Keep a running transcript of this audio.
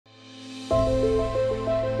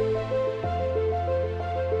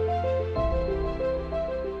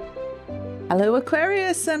Hello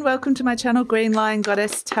Aquarius and welcome to my channel GreenLion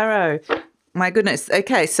Goddess Tarot. My goodness.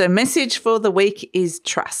 Okay, so message for the week is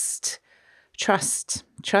trust. Trust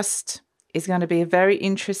is going to be a very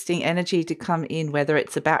interesting energy to come in, whether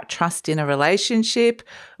it's about trust in a relationship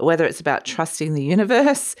or whether it's about trusting the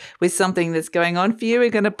universe with something that's going on for you. We're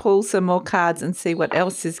going to pull some more cards and see what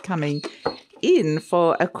else is coming in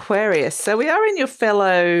for Aquarius. So we are in your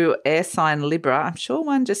fellow air sign Libra. I'm sure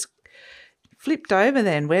one just flipped over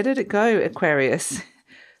then. Where did it go, Aquarius?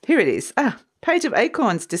 Here it is. Page of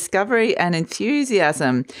Acorns, discovery and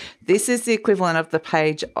enthusiasm. This is the equivalent of the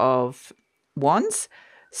Page of Wands.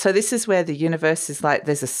 So this is where the universe is like,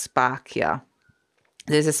 there's a spark here.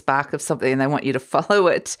 There's a spark of something and they want you to follow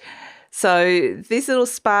it. So this little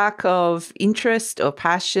spark of interest or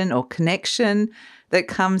passion or connection that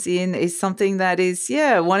comes in is something that is,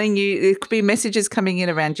 wanting you, it could be messages coming in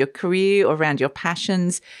around your career or around your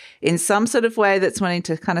passions in some sort of way that's wanting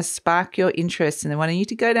to kind of spark your interest and they're wanting you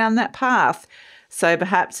to go down that path. So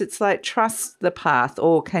perhaps it's like, trust the path,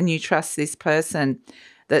 or can you trust this person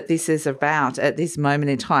that this is about at this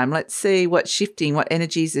moment in time? Let's see what's shifting, what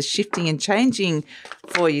energies are shifting and changing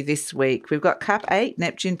for you this week. We've got Cup 8,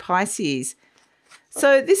 Neptune, Pisces.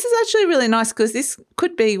 So this is actually really nice because this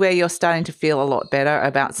could be where you're starting to feel a lot better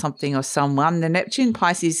about something or someone. The Neptune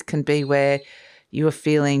Pisces can be where you were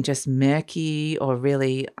feeling just murky or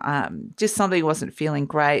really just something wasn't feeling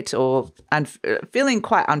great or feeling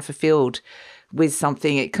quite unfulfilled with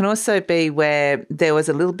something. It can also be where there was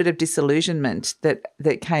a little bit of disillusionment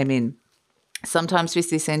that came in. Sometimes with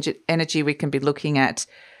this energy we can be looking at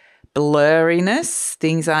blurriness,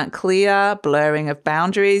 things aren't clear, blurring of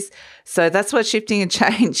boundaries. So that's what's shifting and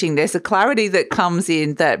changing. There's a clarity that comes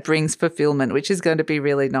in that brings fulfillment, which is going to be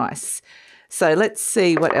really nice. So let's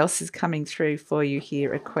see what else is coming through for you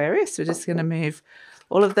here, Aquarius. We're just going to move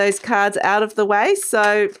all of those cards out of the way.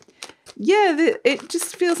 So yeah, it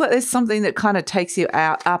just feels like there's something that kind of takes you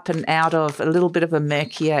up and out of a little bit of a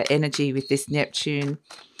murkier energy with this Neptune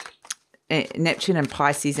and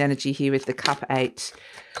Pisces energy here with the Cup 8.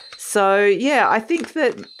 So, yeah, I think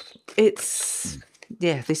that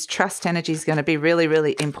this trust energy is going to be really,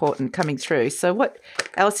 really important coming through. So what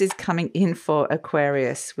else is coming in for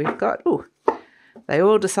Aquarius? We've got, they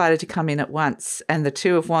all decided to come in at once. And the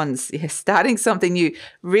Two of Wands, starting something new.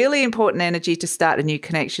 Really important energy to start a new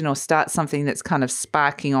connection or start something that's kind of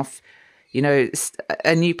sparking off,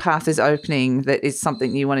 a new path is opening that is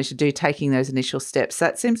something you wanted to do, taking those initial steps.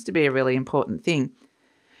 That seems to be a really important thing.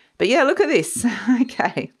 But yeah, look at this.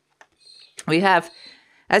 Okay. We have,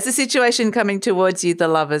 as a situation coming towards you, the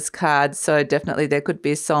Lovers card. So definitely there could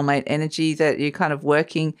be a soulmate energy that you're kind of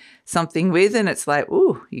working something with. And it's like,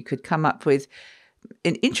 you could come up with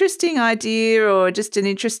an interesting idea or just an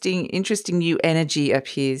interesting new energy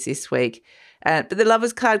appears this week. But the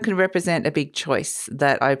Lovers card can represent a big choice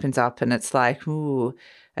that opens up and it's like,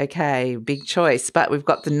 okay, big choice. But we've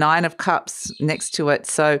got the Nine of Cups next to it.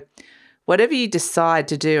 So whatever you decide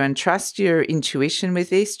to do, and trust your intuition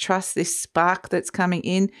with this, trust this spark that's coming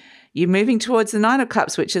in. You're moving towards the Nine of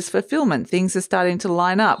Cups, which is fulfillment. Things are starting to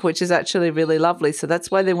line up, which is actually really lovely. So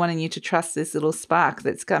that's why they're wanting you to trust this little spark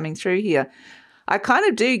that's coming through here. I kind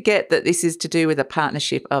of do get that this is to do with a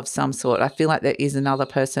partnership of some sort. I feel like there is another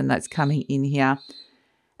person that's coming in here.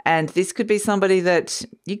 And this could be somebody that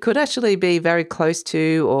you could actually be very close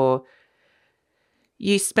to or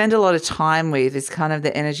you spend a lot of time with is kind of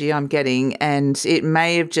the energy I'm getting. And it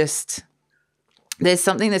may have just, there's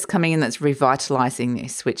something that's coming in that's revitalizing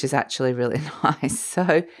this, which is actually really nice.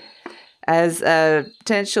 So as a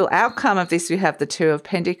potential outcome of this, we have the Two of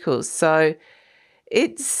Pentacles. So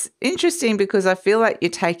it's interesting because I feel like you're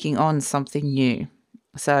taking on something new.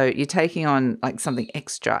 So you're taking on like something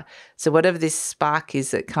extra. So whatever this spark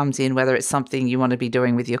is that comes in, whether it's something you want to be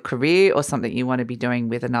doing with your career or something you want to be doing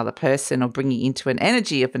with another person or bringing into an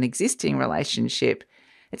energy of an existing relationship,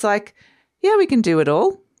 it's like, yeah, we can do it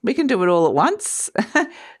all. We can do it all at once.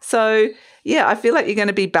 So yeah, I feel like you're going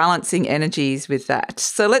to be balancing energies with that.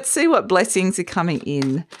 So let's see what blessings are coming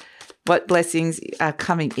in. What blessings are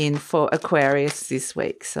coming in for Aquarius this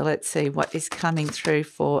week. So let's see what is coming through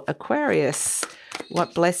for Aquarius.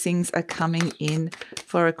 What blessings are coming in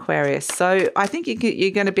for Aquarius. So I think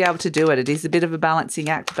you're going to be able to do it. It is a bit of a balancing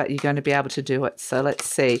act, but you're going to be able to do it. So let's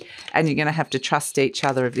see. And you're going to have to trust each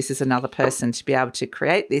other if this is another person to be able to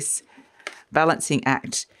create this balancing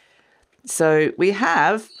act. So we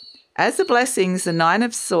have, as the blessings, the Knight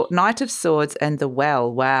of Swords and the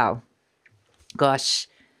Well. Wow. Gosh.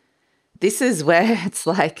 This is where it's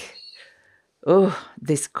like,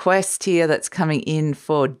 this quest here that's coming in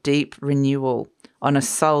for deep renewal on a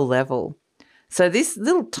soul level. So this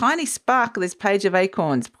little tiny spark of this Page of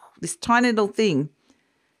Acorns, this tiny little thing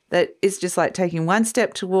that is just like taking one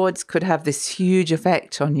step towards could have this huge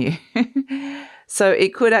effect on you. So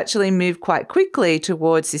it could actually move quite quickly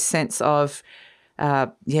towards this sense of,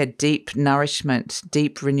 deep nourishment,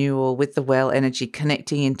 deep renewal with the well energy,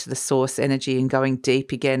 connecting into the source energy and going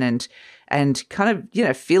deep again and kind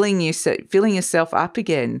of, filling yourself up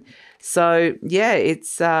again. So, yeah,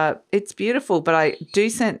 it's beautiful, but I do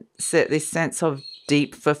sense this sense of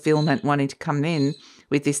deep fulfillment wanting to come in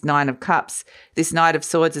with this Nine of Cups. This Knight of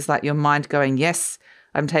Swords is like your mind going, yes,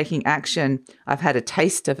 I'm taking action. I've had a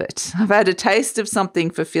taste of it. I've had a taste of something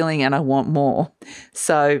fulfilling and I want more.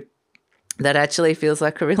 So that actually feels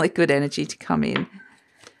like a really good energy to come in.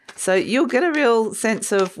 So you'll get a real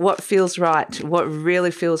sense of what feels right, what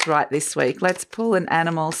really feels right this week. Let's pull an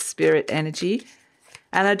animal spirit energy.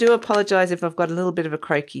 And I do apologize if I've got a little bit of a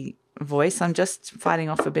croaky voice. I'm just fighting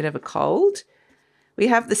off a bit of a cold. We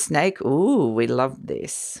have the snake. Ooh, we love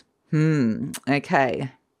this.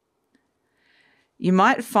 Okay. You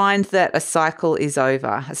might find that a cycle is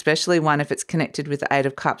over, especially one if it's connected with the Eight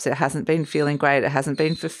of Cups. It hasn't been feeling great. It hasn't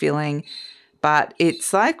been fulfilling. But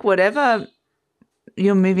it's like whatever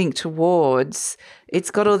you're moving towards,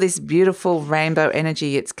 it's got all this beautiful rainbow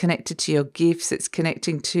energy. It's connected to your gifts. It's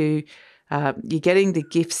connecting to, you're getting the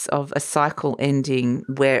gifts of a cycle ending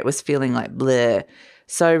where it was feeling like bleh.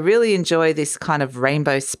 So really enjoy this kind of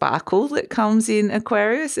rainbow sparkle that comes in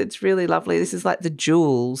Aquarius. It's really lovely. This is like the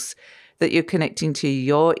jewels that you're connecting to,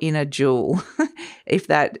 your inner jewel, if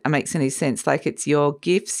that makes any sense. Like it's your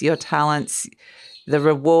gifts, your talents, the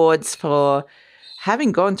rewards for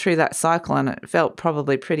having gone through that cycle, and it felt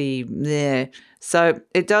probably pretty there. So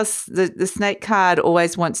it does, the snake card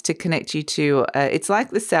always wants to connect you to, it's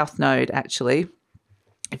like the South Node actually.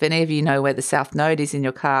 If any of you know where the South Node is in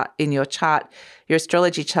your chart, your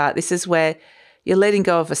astrology chart, this is where you're letting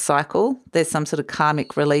go of a cycle. There's some sort of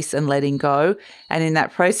karmic release and letting go. And in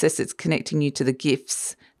that process, it's connecting you to the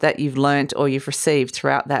gifts that you've learnt or you've received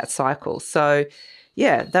throughout that cycle. So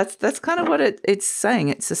yeah, that's kind of what it's saying.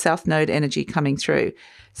 It's the South Node energy coming through.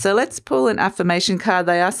 So let's pull an affirmation card.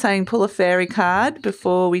 They are saying pull a fairy card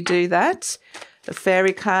before we do that. A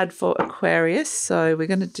fairy card for Aquarius. So we're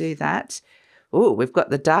going to do that. Oh, we've got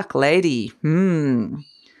the Dark Lady.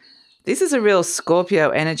 This is a real Scorpio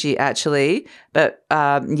energy actually, but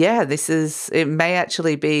it may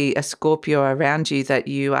actually be a Scorpio around you that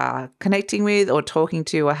you are connecting with or talking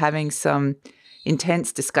to or having some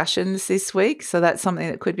intense discussions this week. So that's something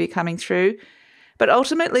that could be coming through. But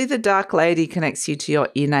ultimately the Dark Lady connects you to your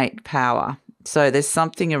innate power. So there's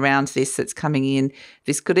something around this that's coming in.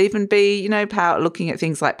 This could even be, power, looking at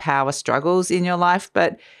things like power struggles in your life,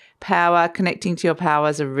 but power, connecting to your power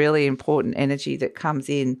is a really important energy that comes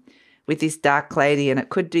in with this Dark Lady, and it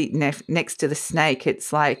could be next to the snake.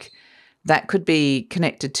 It's like that could be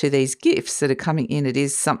connected to these gifts that are coming in. It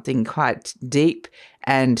is something quite deep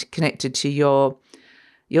and connected to your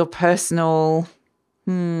personal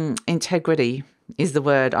integrity is the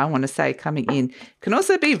word I want to say coming in. It can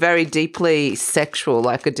also be very deeply sexual,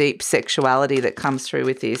 like a deep sexuality that comes through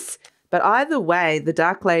with this. But either way, the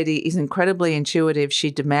Dark Lady is incredibly intuitive.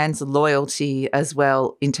 She demands loyalty as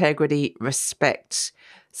well, integrity, respect.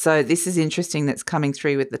 So this is interesting that's coming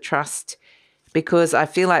through with the trust, because I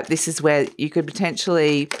feel like this is where you could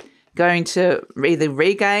potentially going to either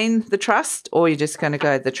regain the trust or you're just going to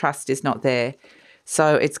go, the trust is not there.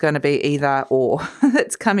 So it's going to be either or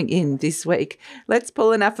that's coming in this week. Let's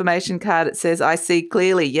pull an affirmation card. It says, I see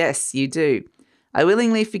clearly. Yes, you do. I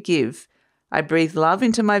willingly forgive. I breathe love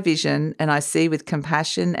into my vision and I see with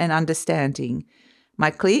compassion and understanding. My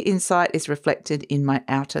clear insight is reflected in my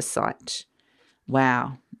outer sight.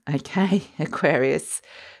 Wow. Okay, Aquarius.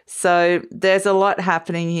 So there's a lot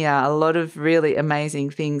happening here, a lot of really amazing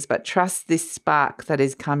things, but trust this spark that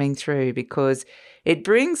is coming through, because it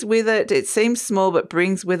brings with it seems small, but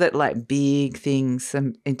brings with it like big things,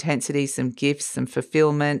 some intensity, some gifts, some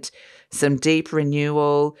fulfillment, some deep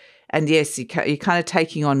renewal. And yes, you're kind of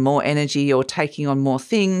taking on more energy or taking on more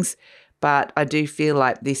things, but I do feel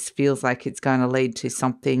like this feels like it's going to lead to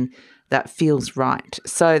something that feels right.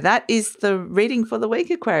 So that is the reading for the week,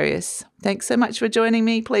 Aquarius. Thanks so much for joining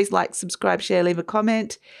me. Please like, subscribe, share, leave a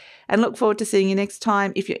comment, and look forward to seeing you next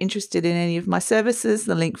time. If you're interested in any of my services,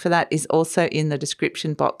 the link for that is also in the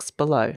description box below.